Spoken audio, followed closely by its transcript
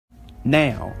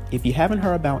Now, if you haven't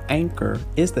heard about Anchor,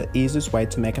 it's the easiest way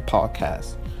to make a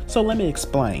podcast. So let me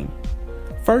explain.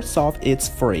 First off, it's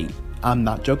free. I'm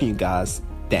not joking, you guys.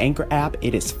 The Anchor app,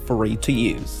 it is free to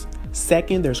use.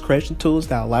 Second, there's creation tools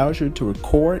that allows you to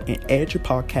record and edit your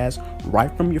podcast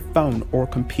right from your phone or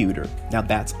computer. Now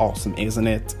that's awesome, isn't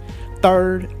it?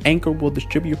 Third, Anchor will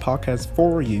distribute your podcast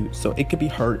for you so it can be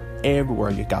heard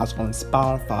everywhere, you guys, on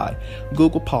Spotify,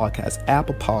 Google Podcasts,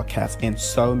 Apple Podcasts, and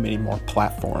so many more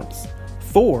platforms.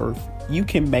 Fourth, you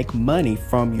can make money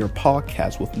from your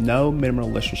podcast with no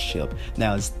minimum listenership.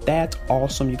 Now, is that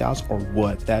awesome, you guys, or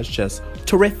what? That's just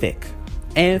terrific.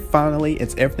 And finally,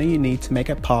 it's everything you need to make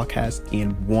a podcast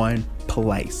in one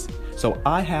place. So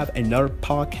I have another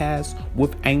podcast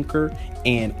with Anchor,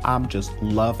 and I'm just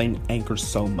loving Anchor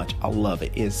so much. I love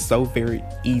it. It's so very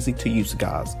easy to use,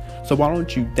 guys. So why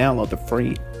don't you download the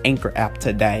free Anchor app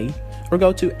today or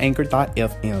go to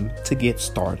anchor.fm to get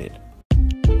started.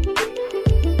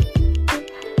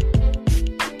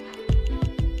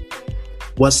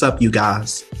 What's up, you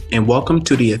guys? And welcome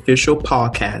to the official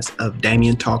podcast of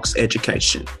Damien Talks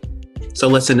Education. So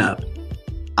listen up.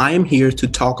 I am here to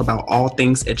talk about all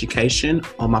things education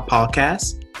on my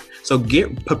podcast. So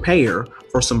get prepared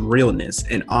for some realness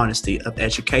and honesty of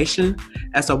education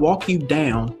as I walk you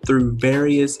down through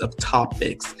various of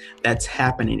topics that's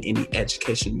happening in the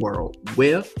education world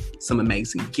with some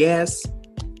amazing guests,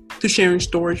 to sharing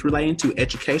stories relating to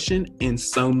education and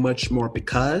so much more,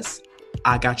 because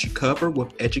I got you covered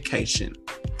with education.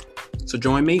 So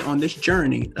join me on this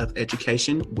journey of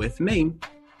education with me.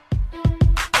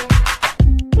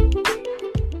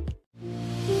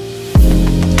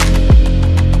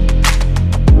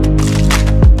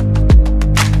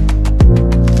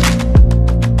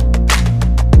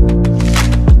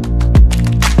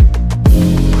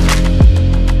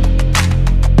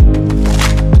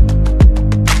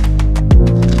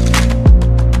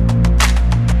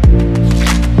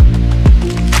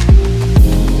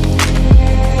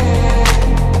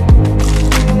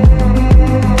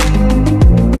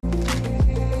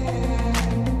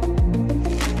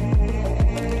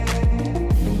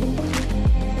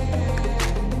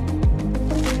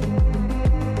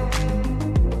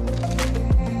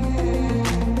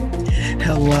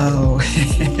 Hello,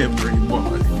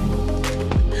 everyone.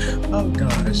 Oh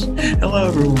gosh. Hello,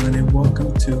 everyone, and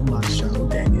welcome to my show,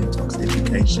 Damien Talks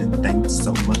Education. Thanks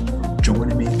so much for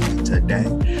joining me today.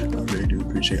 I really do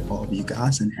appreciate all of you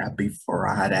guys, and happy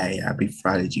Friday. Happy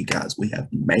Friday, you guys. We have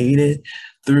made it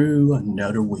through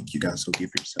another week, you guys. So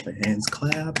give yourself a hands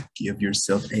clap. Give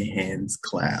yourself a hands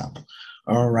clap.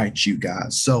 All right, you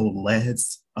guys. So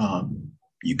let's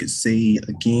you can see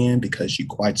again, because you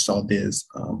quite saw this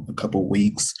a couple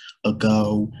weeks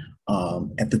ago.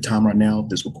 At the time right now,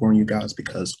 this recording, you guys,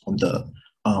 because on the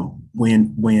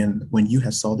when you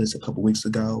had saw this a couple weeks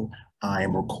ago, I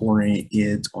am recording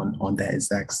it on that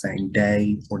exact same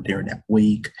day or during that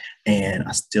week, and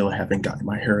I still haven't gotten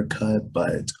my hair cut,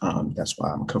 but that's why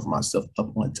I'm covering myself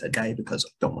up on today, because I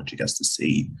don't want you guys to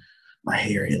see my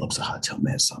hair. It looks a hot tail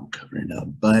mess, so I'm covering it up.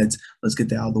 But let's get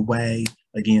that out of the way.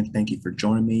 Again, thank you for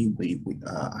joining me.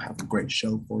 I have a great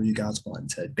show for you guys on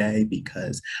today,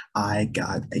 because I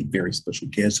got a very special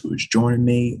guest who is joining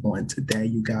me on today,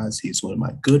 you guys. He's one of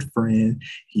my good friends.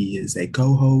 He is a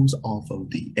co-host off of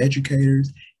The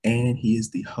Educators, and he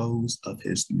is the host of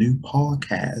his new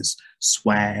podcast,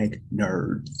 Swag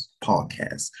Nerds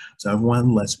Podcast. So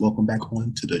everyone, let's welcome back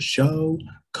on to the show,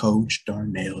 Coach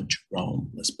Darnell Jerome.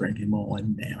 Let's bring him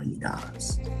on now, you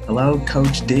guys. Hello,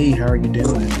 Coach D. How are you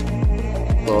doing?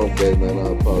 Oh, okay, man.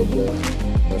 I apologize.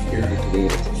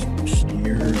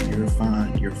 You're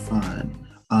fine. You're fine.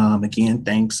 Again,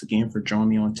 thanks again for joining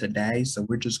me on today. So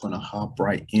we're just going to hop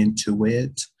right into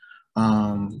it.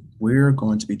 We're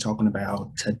going to be talking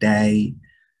about today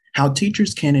how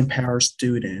teachers can empower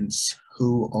students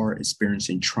who are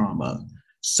experiencing trauma.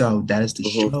 So that is the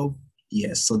show.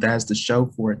 Yes, so that's the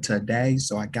show for today.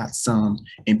 So I got some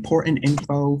important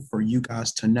info for you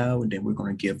guys to know, and then we're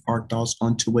going to give our thoughts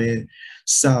onto it.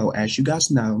 So as you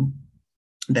guys know,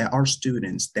 that our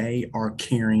students, they are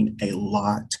carrying a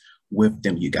lot with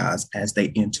them, you guys, as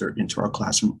they enter into our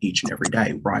classroom each and every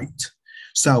day, right?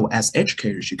 So as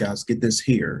educators, you guys, get this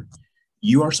here.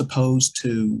 You are supposed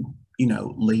to,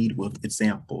 lead with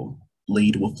example,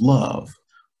 lead with love.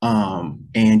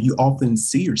 And you often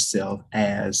see yourself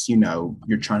as,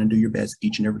 you're trying to do your best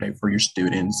each and every day for your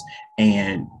students.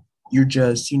 And you're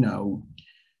just,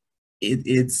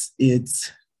 this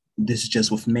is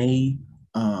just with me.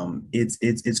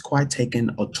 it's quite taking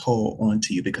a toll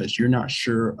onto you because you're not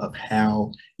sure of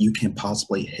how you can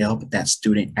possibly help that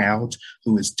student out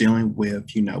who is dealing with,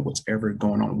 whatever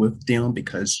going on with them,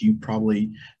 because you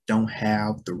probably don't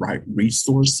have the right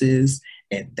resources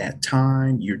at that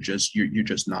time. You're just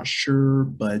not sure,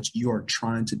 but you are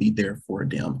trying to be there for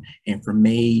them. And for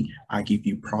me, I give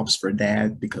you props for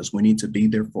that, because we need to be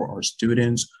there for our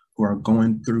students who are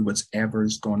going through whatever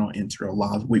is going on into their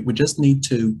lives. We just need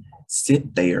to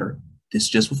sit there. It's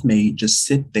just with me, just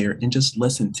sit there and just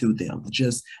listen to them.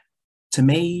 Just, to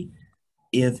me,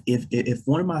 if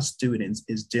one of my students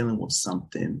is dealing with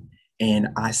something and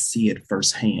I see it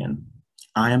firsthand,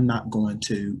 I am not going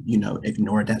to,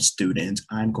 ignore that student.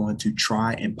 I'm going to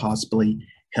try and possibly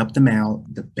help them out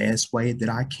the best way that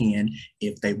I can.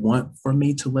 If they want for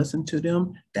me to listen to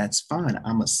them, that's fine.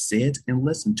 I'm gonna sit and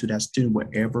listen to that student,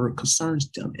 whatever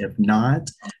concerns them. If not,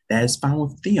 that is fine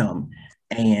with them.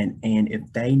 And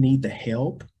if they need the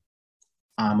help,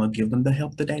 I'm gonna give them the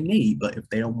help that they need. But if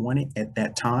they don't want it at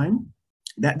that time,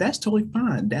 that's totally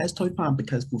fine. That's totally fine,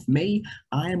 because with me,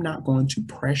 I am not going to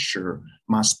pressure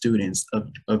my students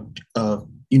of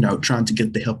trying to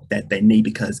get the help that they need,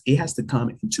 because it has to come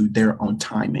into their own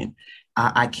timing.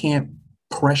 I can't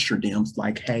pressure them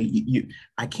like, hey,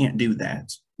 I can't do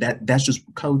that. That's just,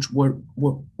 Coach. What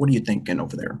are you thinking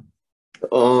over there?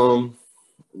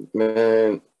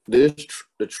 Man,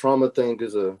 the trauma thing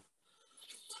is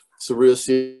it's a real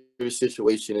serious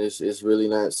situation. It's really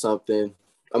not something.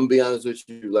 I'm gonna be honest with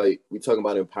you. Like, we talking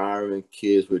about empowering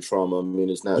kids with trauma. I mean,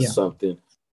 it's not something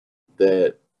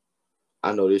that,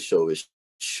 I know this show is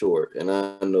short, and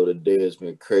I know the day has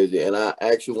been crazy. And I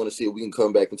actually want to see if we can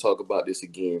come back and talk about this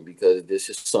again, because this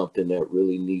is something that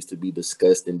really needs to be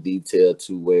discussed in detail,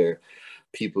 to where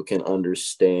people can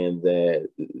understand that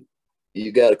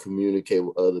you got to communicate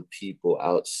with other people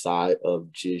outside of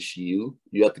just you.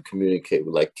 You have to communicate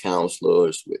with, like,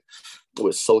 counselors,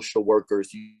 with social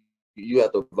workers. You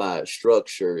have to provide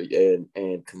structure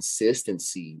and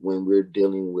consistency when we're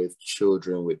dealing with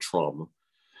children with trauma.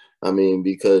 I mean,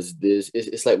 because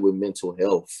it's like with mental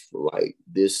health, like,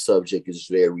 this subject is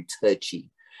very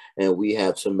touchy, and we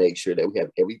have to make sure that we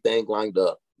have everything lined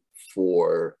up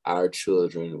for our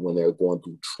children when they're going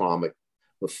through trauma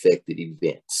affected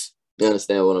events. You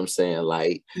understand what I'm saying?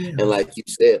 Like, and like you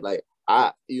said, like,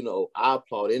 I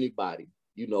applaud anybody,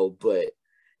 but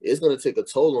it's going to take a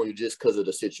toll on you just because of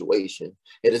the situation.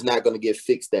 It is not going to get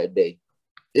fixed that day.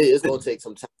 It's going to take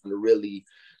some time to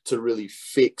really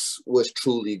fix what's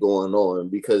truly going on,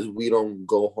 because we don't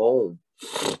go home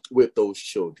with those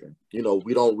children.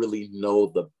 We don't really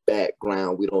know the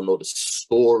background. We don't know the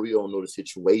story. We don't know the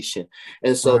situation.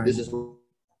 And so This is why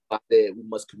I said we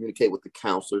must communicate with the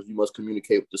counselors. You must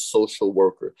communicate with the social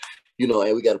worker,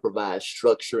 and we got to provide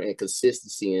structure and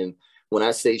consistency. And when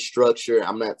I say structure,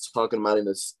 I'm not talking about in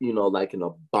a, like in a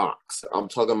box. I'm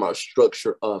talking about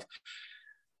structure of,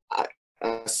 I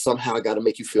somehow got to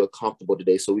make you feel comfortable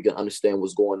today, so we can understand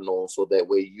what's going on, so that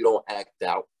way you don't act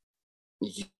out.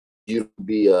 You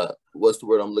be what's the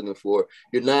word I'm looking for?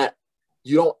 You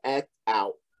don't act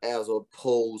out, as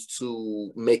opposed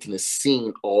to making a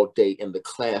scene all day in the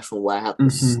classroom, where I have to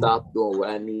stop doing what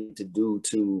I need to do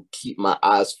to keep my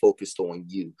eyes focused on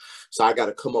you. So I got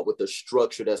to come up with a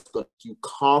structure that's going to keep you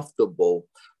comfortable,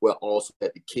 where also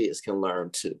that the kids can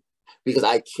learn too. Because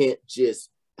I can't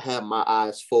just have my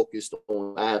eyes focused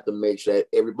on, I have to make sure that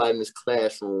everybody in this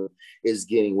classroom is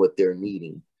getting what they're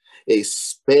needing.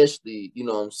 Especially,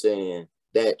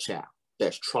 that child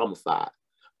that's traumatized.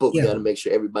 But we got to make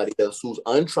sure everybody else who's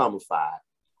untraumatized,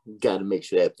 got to make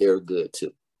sure that they're good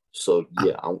too. So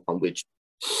I'm with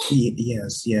you.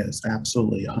 Yes,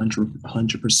 absolutely.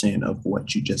 100% of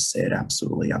what you just said.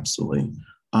 Absolutely.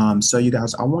 So you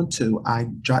guys, I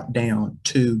jot down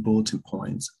 2 bulletin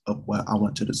points of what I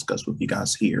want to discuss with you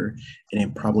guys here. And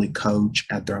then probably Coach,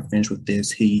 after I finish with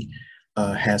this, he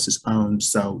has his own.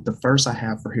 So the first I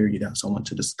have for here, you guys, I want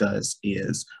to discuss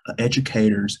is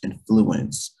educators'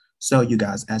 influence. So you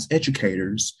guys, as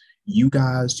educators, you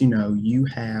guys, you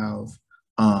have,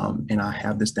 and I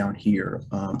have this down here,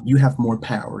 you have more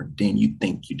power than you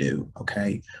think you do,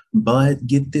 okay? But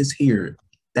get this here,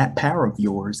 that power of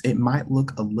yours, it might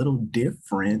look a little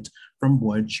different from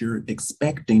what you're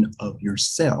expecting of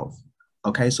yourself,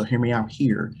 okay? So hear me out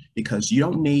here, because you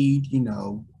don't need,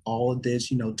 all of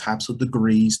this, types of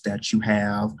degrees that you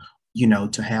have,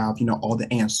 to have, all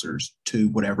the answers to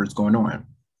whatever is going on.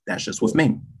 That's just with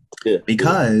me.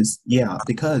 Because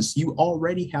you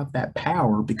already have that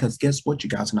power, because guess what, you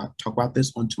guys, and I talk about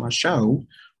this onto my show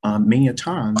many a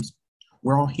times,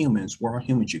 We're all humans. We're all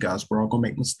humans, you guys. We're all gonna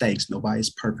make mistakes.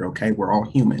 Nobody's perfect, okay? We're all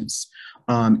humans.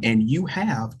 And you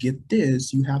have, get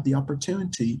this, you have the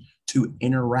opportunity to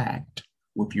interact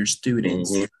with your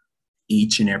students Mm-hmm.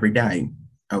 each and every day.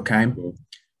 Okay. Mm-hmm.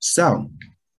 So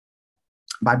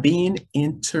by being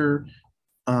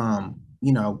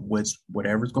with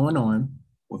whatever's going on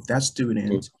with that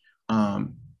student,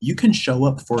 you can show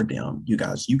up for them, you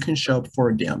guys. You can show up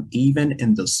for them, even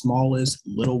in the smallest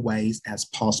little ways as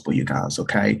possible, you guys.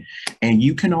 Okay. And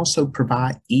you can also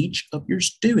provide each of your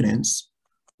students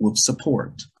with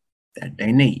support that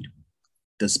they need,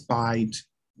 despite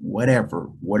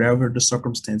whatever the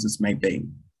circumstances may be.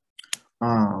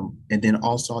 And then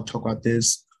also I'll talk about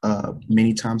this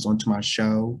many times onto my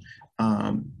show.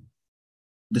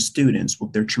 The students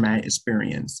with their traumatic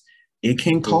experience, it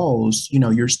can cause,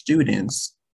 your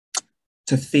students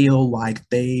to feel like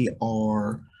they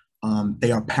are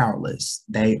powerless,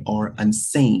 they are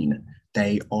unseen,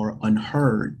 they are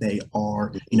unheard, they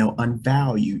are,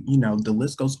 unvalued. The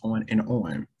list goes on and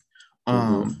on.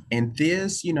 And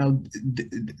this,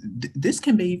 this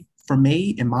can be, for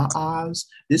me, in my eyes,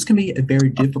 this can be a very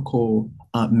difficult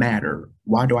matter.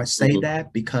 Why do I say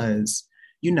that? Because,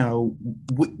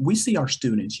 we see our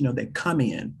students, they come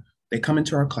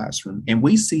into our classroom, and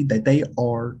we see that they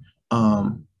are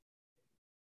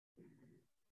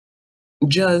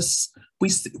we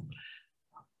see,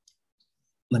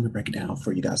 let me break it down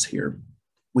for you guys here.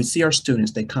 We see our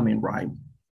students, they come in, right?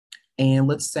 And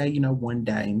let's say, one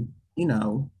day,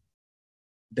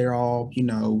 they're all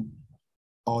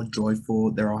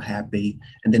joyful, they're all happy.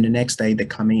 And then the next day they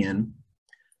come in,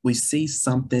 we see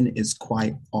something is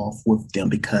quite off with them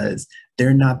because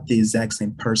they're not the exact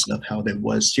same person of how they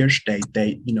was yesterday.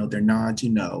 They're not,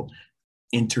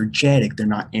 energetic. They're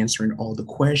not answering all the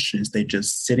questions. They're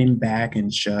just sitting back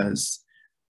and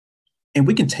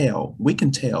we can tell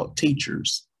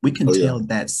teachers, we can tell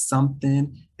that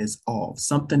something is off.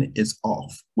 Something is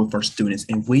off with our students.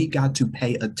 And we got to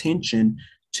pay attention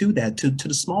to that, to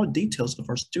the small details of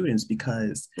our students,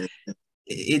 because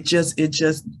it just,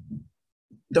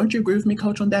 don't you agree with me,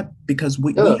 Coach, on that? Because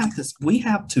we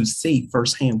have to see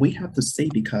firsthand. We have to see,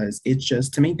 because it's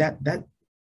just, to me,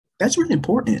 that's really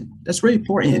important. That's really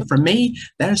important. And for me,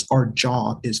 that is our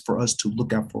job, is for us to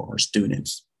look out for our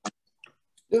students.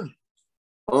 Yeah.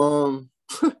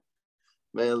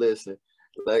 Man, listen,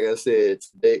 like I said,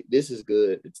 today, this is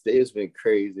good. Today has been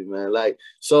crazy, man. Like,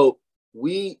 so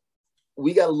we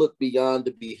got to look beyond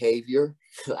the behavior.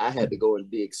 I had to go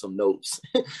and dig some notes.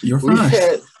 You're fine.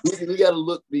 We got to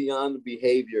look beyond the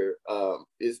behavior.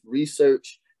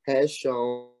 Research has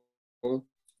shown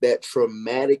that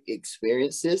traumatic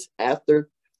experiences after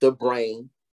the brain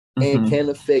and can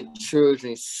affect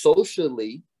children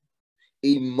socially,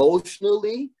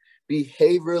 emotionally,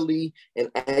 behaviorally,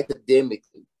 and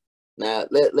academically. Now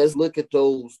let's look at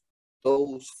those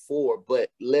four, but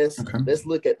let's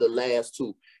look at the last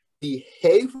two: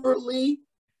 behaviorally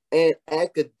and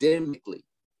academically.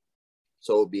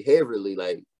 So behaviorally,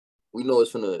 like, we know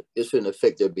it's gonna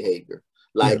affect their behavior.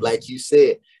 Like you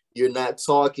said, you're not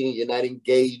talking, you're not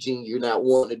engaging, you're not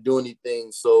wanting to do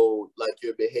anything. So like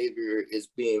your behavior is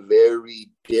being very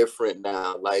different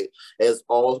now. Like, as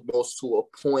almost to a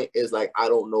point is like, I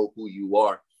don't know who you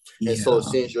are. And so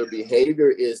since your behavior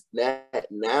is that,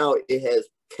 now it has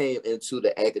came into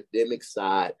the academic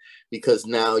side, because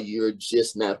now you're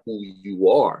just not who you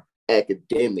are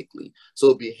academically.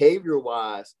 So behavior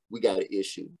wise, we got an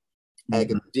issue.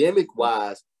 Academic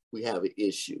wise, we have an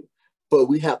issue. But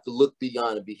we have to look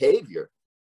beyond the behavior.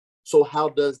 So how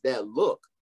does that look?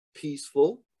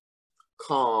 Peaceful,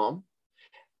 calm,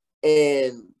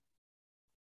 and,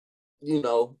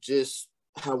 just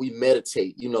how we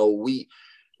meditate.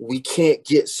 We can't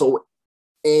get so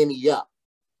antsy up.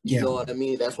 You know what I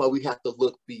mean? That's why we have to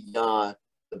look beyond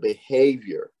the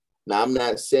behavior. Now, I'm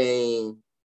not saying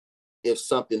if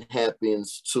something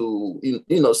happens to,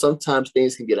 sometimes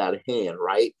things can get out of hand,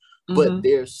 right? But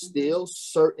there's still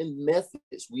certain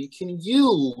methods we can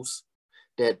use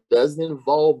that doesn't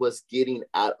involve us getting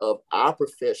out of our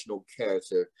professional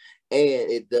character, and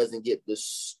it doesn't get the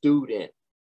student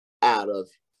out of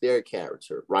their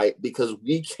character, right? Because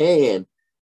we can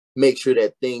make sure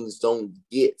that things don't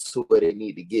get to where they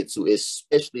need to get to,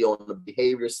 especially on the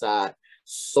behavior side,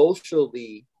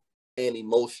 socially and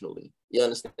emotionally. You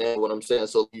understand what I'm saying?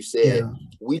 So you said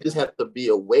we just have to be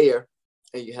aware,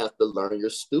 and you have to learn your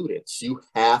students. You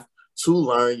have to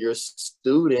learn your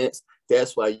students.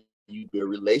 That's why you build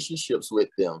relationships with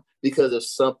them. Because if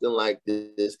something like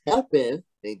this happens,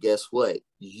 then guess what?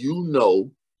 You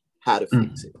know how to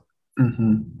fix it.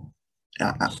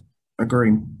 I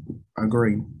agree.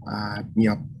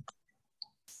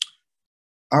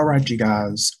 All right, you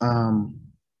guys.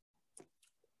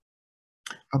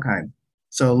 Okay.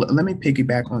 So let me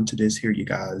piggyback onto this here, you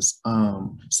guys.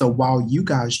 So while you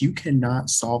guys, you cannot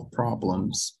solve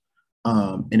problems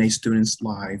in a student's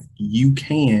life, you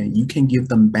can give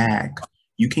them back.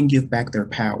 You can give back their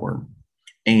power.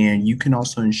 And you can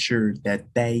also ensure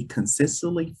that they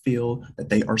consistently feel that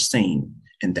they are seen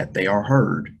and that they are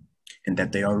heard and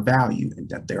that they are valued and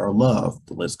that they are loved.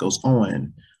 The list goes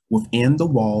on within the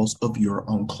walls of your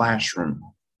own classroom.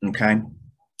 Okay.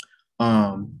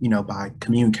 By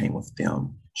communicating with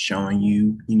them, showing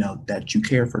you, that you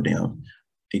care for them.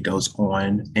 It goes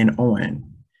on and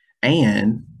on.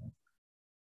 And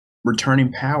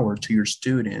returning power to your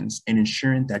students and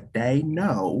ensuring that they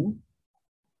know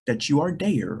that you are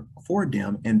there for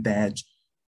them and that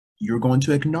you're going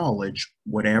to acknowledge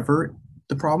whatever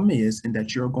the problem is and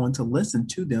that you're going to listen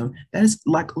to them. That is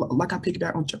like I picked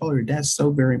back on earlier. That's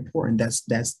so very important.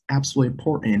 That's absolutely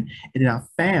important. And I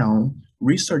found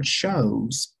research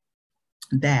shows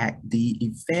that the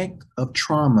effect of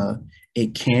trauma,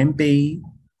 it can be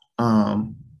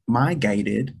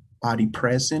mitigated by the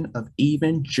presence of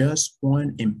even just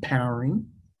one empowering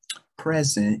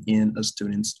present in a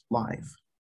student's life.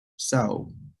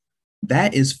 So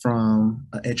that is from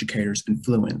an educator's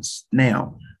influence.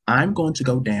 Now, I'm going to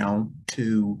go down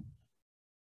to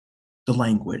the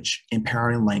language,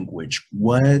 empowering language.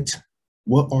 What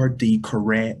are the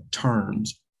correct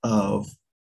terms of,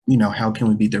 how can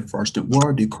we be there for our students? What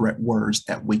are the correct words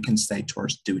that we can say to our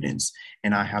students?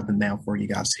 And I have them down for you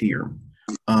guys here.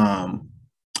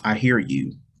 I hear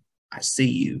you. I see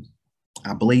you.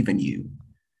 I believe in you.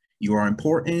 You are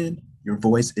important. Your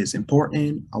voice is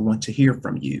important. I want to hear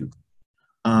from you.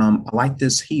 I like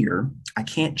this here. I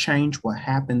can't change what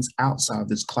happens outside of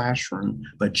this classroom,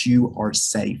 but you are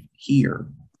safe here.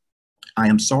 I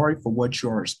am sorry for what you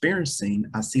are experiencing.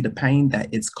 I see the pain that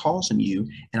it's causing you,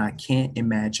 and I can't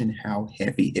imagine how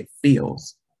heavy it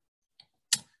feels.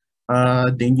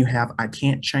 Then you have, I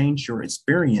can't change your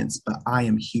experience, but I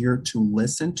am here to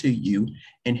listen to you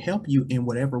and help you in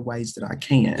whatever ways that I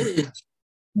can.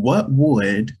 What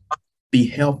would be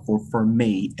helpful for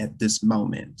me at this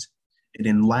moment? And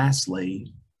then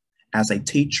lastly, as a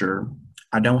teacher,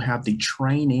 I don't have the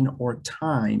training or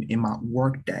time in my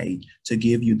workday to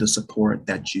give you the support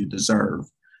that you deserve,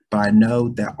 but I know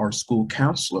that our school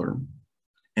counselor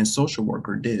and social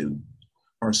worker do.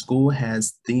 Our school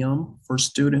has them for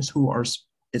students who are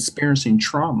experiencing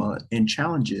trauma and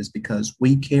challenges because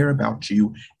we care about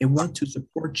you and want to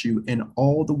support you in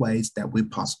all the ways that we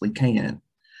possibly can.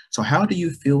 So how do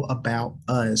you feel about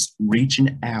us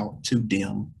reaching out to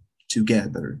them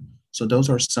together? So those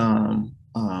are some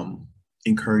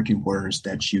encouraging words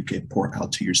that you could pour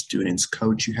out to your students.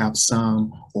 Coach, you have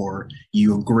some, or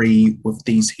you agree with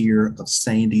these here of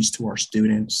saying these to our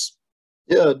students?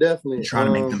 Yeah, definitely. And try to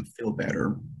make them feel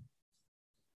better.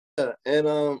 Yeah, and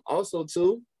also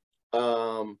too,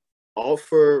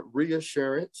 offer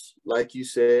reassurance, like you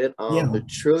said. Yeah.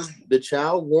 The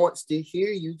child wants to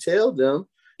hear you tell them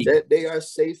that they are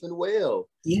safe and well.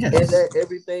 Yes. And that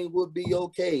everything will be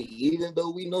okay, even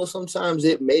though we know sometimes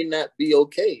it may not be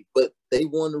okay, but they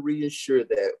want to reassure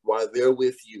that while they're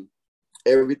with you,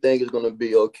 everything is going to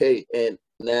be okay. And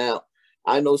now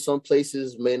I know some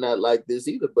places may not like this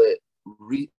either, but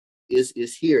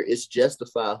is here. It's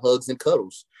justified hugs and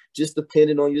cuddles, just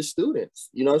depending on your students.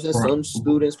 You know what I'm saying? Right. Some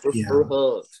students prefer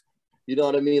hugs. You know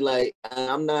what I mean? Like,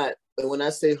 I'm not, when I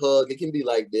say hug, it can be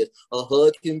like this. A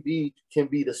hug can be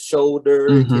the shoulder,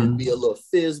 it can be a little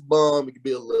fist bump, it can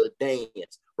be a little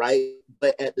dance, right?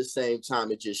 But at the same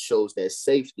time, it just shows that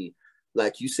safety.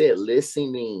 Like you said,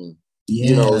 listening. Yes.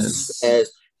 You know,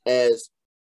 as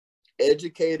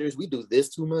educators, we do this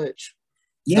too much.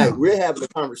 Yeah. Like, we're having a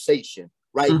conversation,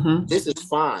 right? This is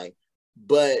fine.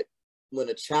 But when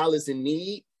a child is in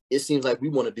need, it seems like we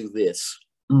want to do this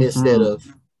instead of,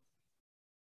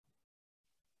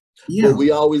 but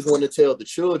we always want to tell the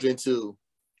children to,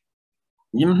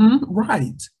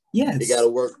 right. Yes. It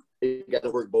got to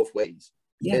work both ways.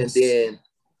 Yes. And then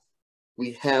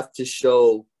we have to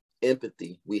show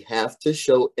empathy. We have to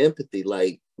show empathy.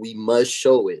 Like, we must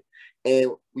show it.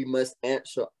 And we must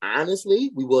answer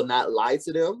honestly. We will not lie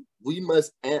to them. We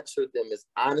must answer them as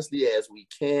honestly as we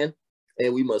can.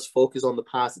 And we must focus on the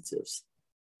positives.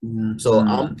 So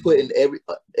I'm putting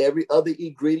every other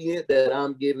ingredient that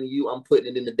I'm giving you, I'm putting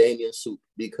it in the Damien soup,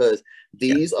 because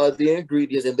these are the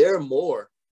ingredients, and there are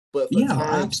more. But for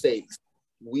time's sake,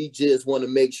 we just want to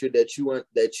make sure that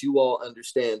you all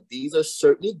understand these are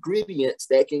certain ingredients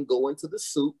that can go into the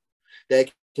soup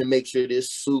that can make sure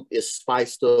this soup is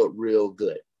spiced up real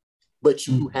good. But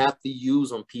you have to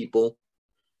use them, people.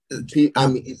 I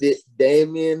mean,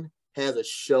 Damien has a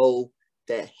show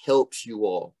that helps you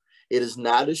all. It is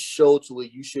not a show to where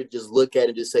you should just look at it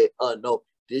and just say, oh, no,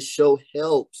 this show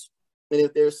helps. And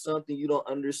if there's something you don't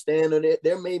understand on it,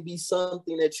 there may be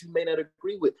something that you may not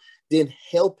agree with, then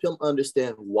help him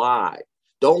understand why.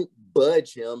 Don't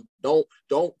budge him. Don't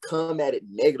come at it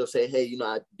negative. Say, hey,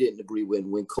 I didn't agree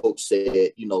when coach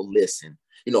said, listen.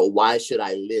 Why should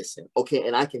I listen? Okay,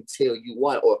 and I can tell you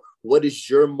why, or what is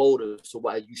your motive to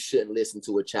why you shouldn't listen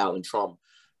to a child in trauma.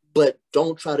 But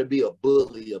don't try to be a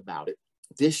bully about it.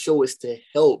 This show is to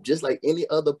help, just like any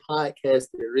other podcast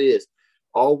there is.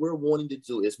 All we're wanting to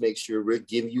do is make sure we're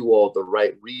giving you all the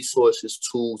right resources,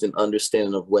 tools, and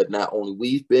understanding of what not only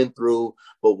we've been through,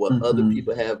 but what other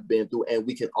people have been through. And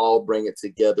we can all bring it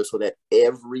together so that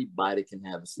everybody can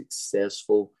have a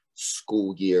successful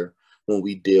school year when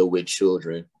we deal with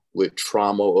children with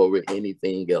trauma or with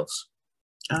anything else.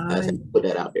 I put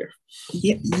that out there.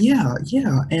 Yeah.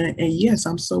 And yes,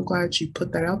 I'm so glad you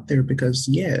put that out there because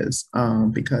yes,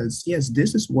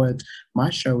 this is what my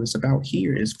show is about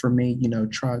here is for me,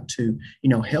 try to,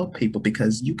 help people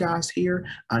because you guys here,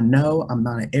 I know I'm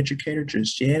not an educator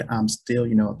just yet. I'm still,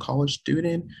 a college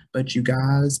student, but you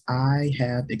guys, I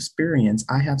have experience.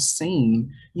 I have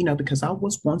seen, because I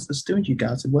was once a student, you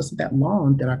guys, it wasn't that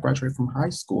long that I graduated from high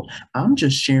school. I'm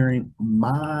just sharing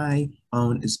my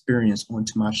own experience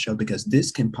onto my show because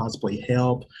this can possibly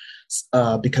help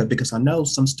because I know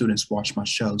some students watch my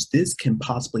shows. This can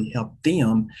possibly help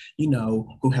them,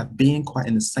 who have been quite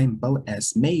in the same boat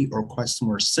as me or quite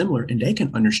somewhere similar, and they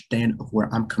can understand of where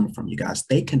I'm coming from, you guys.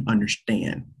 They can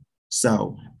understand.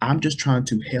 So I'm just trying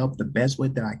to help the best way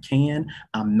that I can.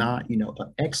 I'm not,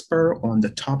 an expert on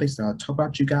the topics that I talk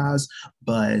about, you guys,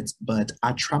 but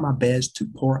I try my best to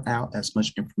pour out as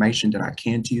much information that I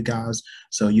can to you guys.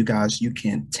 So you guys, you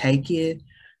can take it,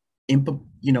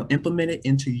 implement it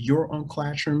into your own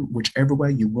classroom, whichever way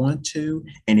you want to.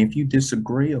 And if you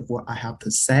disagree of what I have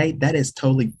to say, that is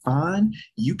totally fine.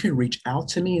 You can reach out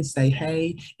to me and say,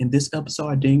 hey, in this episode,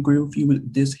 I didn't agree with you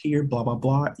with this here, blah, blah,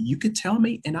 blah. You could tell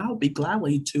me and I'll be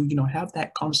gladly to, have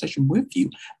that conversation with you.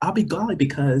 I'll be gladly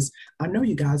because I know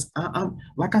you guys, I'm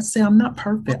like I said, I'm not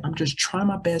perfect. I'm just trying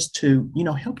my best to,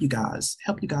 help you guys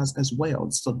as well.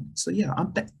 So yeah,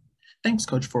 thanks,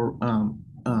 Coach, for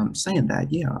saying that.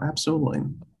 Yeah, absolutely.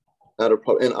 Not a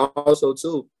problem. And also,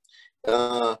 too,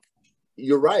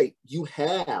 you're right. You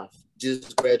have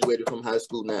just graduated from high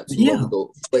school not too long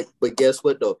ago. But guess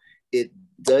what, though? It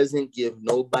doesn't give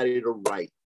nobody the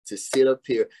right to sit up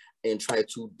here and try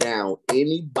to down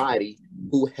anybody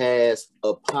who has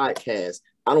a podcast.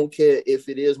 I don't care if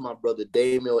it is my brother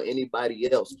Damien or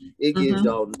anybody else. It gives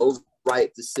y'all no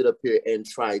right to sit up here and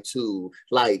try to,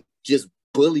 just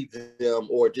bully them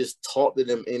or just talk to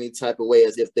them any type of way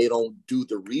as if they don't do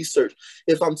the research.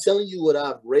 If I'm telling you what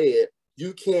I've read,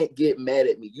 you can't get mad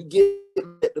at me. You get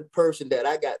mad at the person that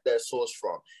I got that source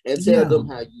from and tell them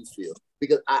how you feel.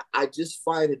 Because I just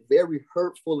find it very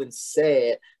hurtful and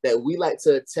sad that we like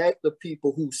to attack the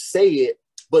people who say it,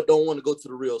 but don't want to go to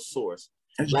the real source.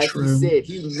 That's like true. He said,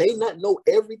 he may not know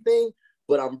everything,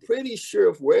 but I'm pretty sure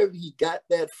if wherever he got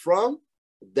that from,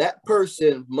 that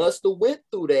person must have went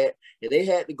through that and they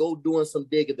had to go doing some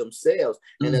digging themselves.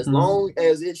 And as long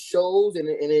as it shows and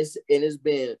it's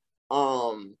been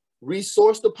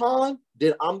resourced upon,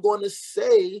 then I'm going to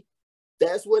say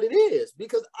that's what it is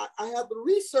because I have the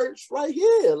research right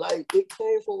here. Like it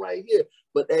came from right here,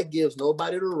 but that gives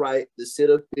nobody the right to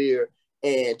sit up here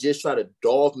and just try to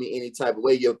dog me any type of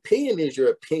way. Your opinion is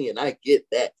your opinion. I get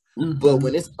that. But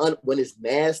when it's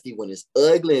nasty, when it's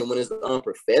ugly, and when it's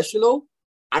unprofessional,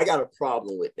 I got a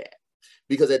problem with that.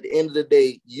 Because at the end of the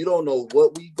day, you don't know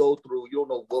what we go through. You don't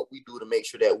know what we do to make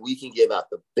sure that we can give out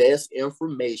the best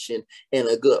information and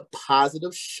a good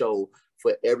positive show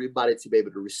for everybody to be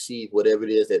able to receive whatever it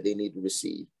is that they need to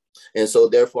receive. And so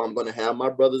therefore, I'm going to have my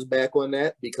brothers back on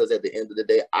that because at the end of the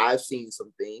day, I've seen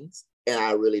some things and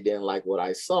I really didn't like what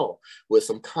I saw with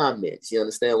some comments. You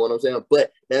understand what I'm saying?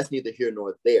 But that's neither here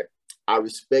nor there. I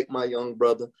respect my young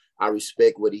brother. I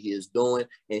respect what he is doing,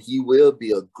 and he will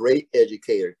be a great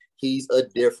educator. He's a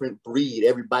different breed.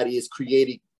 Everybody is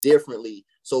created differently.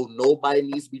 So nobody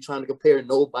needs to be trying to compare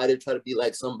nobody to try to be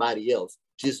like somebody else.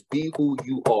 Just be who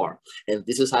you are. And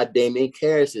this is how Damien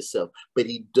carries himself. But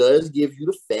he does give you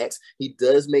the facts. He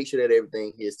does make sure that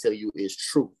everything he is telling you is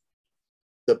true.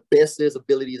 The best of his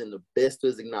abilities and the best of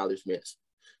his acknowledgments.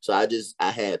 So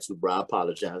I had to, bro. I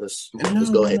apologize.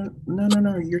 Let's go ahead.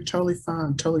 No. You're totally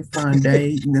fine.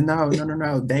 They,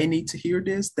 no. They need to hear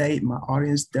this. My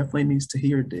audience definitely needs to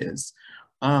hear this.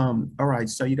 All right,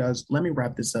 so you guys, let me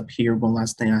wrap this up here. One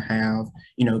last thing I have,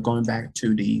 going back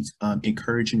to these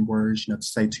encouraging words, to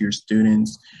say to your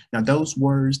students. Now, those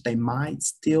words, they might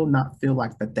still not feel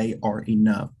like that they are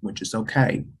enough, which is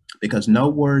okay, because no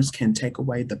words can take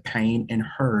away the pain and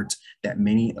hurt that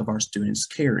many of our students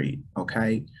carry,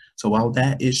 okay? So while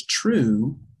that is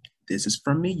true, this is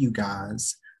from me, you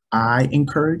guys. I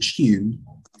encourage you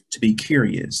to be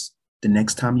curious the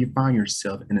next time you find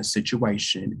yourself in a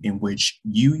situation in which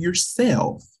you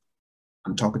yourself,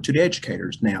 I'm talking to the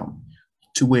educators now,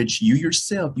 to which you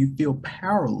yourself, you feel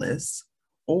powerless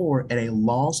or at a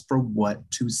loss for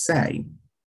what to say.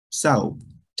 So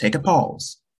take a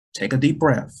pause, take a deep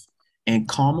breath, and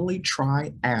calmly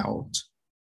try out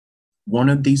one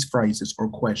of these phrases or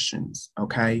questions,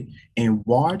 okay? And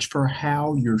watch for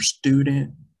how your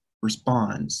student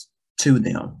responds to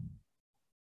them,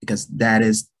 because that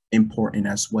is important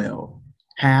as well.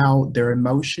 How their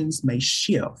emotions may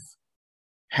shift,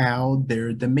 how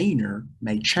their demeanor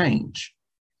may change,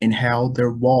 and how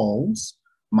their walls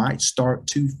might start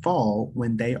to fall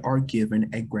when they are given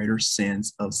a greater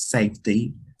sense of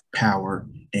safety, power,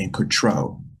 and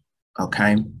control.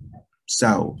 Okay?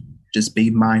 So just be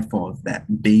mindful of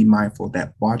that. Be mindful of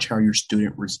that. Watch how your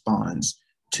student responds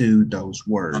to those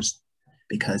words.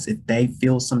 Because if they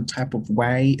feel some type of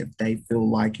way, if they feel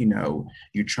like,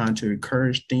 you're trying to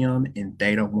encourage them and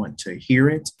they don't want to hear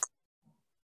it,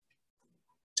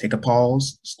 take a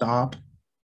pause, stop,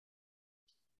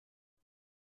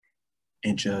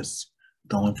 and just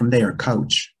going from there.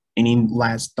 Coach, any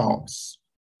last thoughts?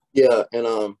 Yeah, and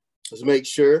let's make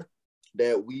sure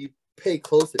that we pay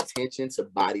close attention to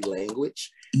body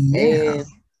language and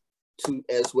to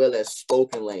as well as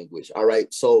spoken language. All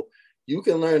right, so you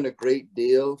can learn a great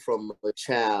deal from a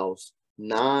child's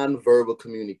nonverbal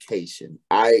communication.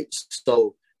 All right,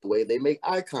 so the way they make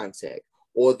eye contact,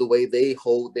 or the way they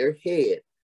hold their head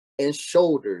and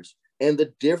shoulders, and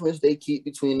the difference they keep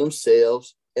between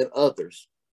themselves and others.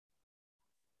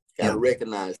 Gotta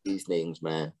recognize these things,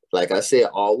 man. Like I said,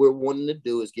 all we're wanting to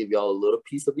do is give y'all a little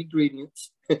piece of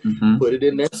ingredients, put it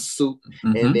in that soup,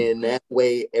 and then that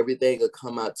way everything will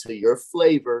come out to your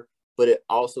flavor, but it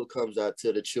also comes out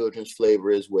to the children's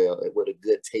flavor as well, with a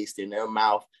good taste in their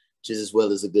mouth, just as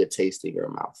well as a good taste in your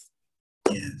mouth.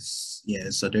 Yes.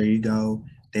 So there you go.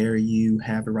 There you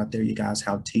have it right there, you guys,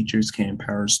 how teachers can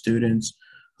empower students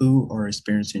who are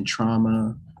experiencing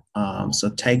trauma.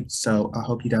 So I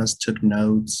hope you guys took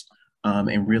notes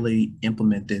and really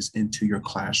implement this into your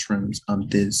classrooms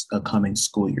this coming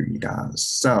school year, you guys.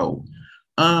 So,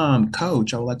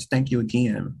 Coach, I would like to thank you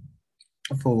again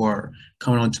for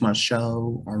coming on to my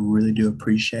show. I really do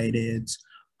appreciate it.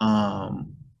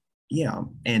 And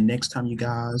next time, you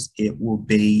guys, it will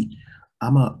be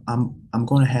I'm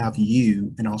going to have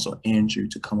you and also Andrew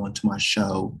to come on to my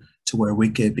show, to where we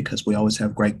could, because we always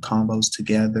have great combos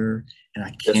together, and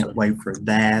I can't wait for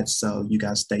that. So you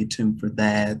guys stay tuned for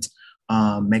that.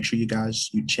 Make sure you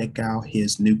check out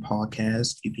his new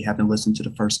podcast. If you haven't listened to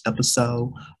the first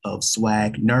episode of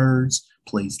Swag Nerds,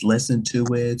 please listen to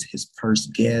it. His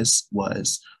first guest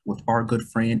was with our good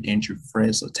friend Andrew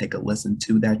Fred. So take a listen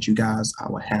to that, you guys. I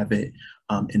will have it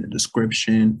in the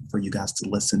description for you guys to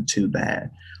listen to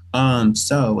that.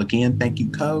 So again, thank you,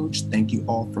 Coach. Thank you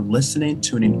all for listening,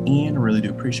 tuning in. I really do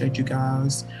appreciate you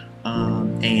guys.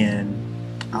 And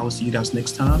I will see you guys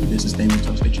next time. This is Damien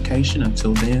Talks Education.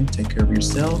 Until then, take care of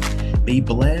yourself, be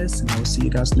blessed, and I will see you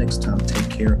guys next time. Take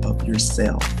care of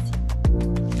yourself.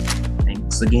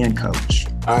 Thanks again, Coach.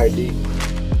 All right, D.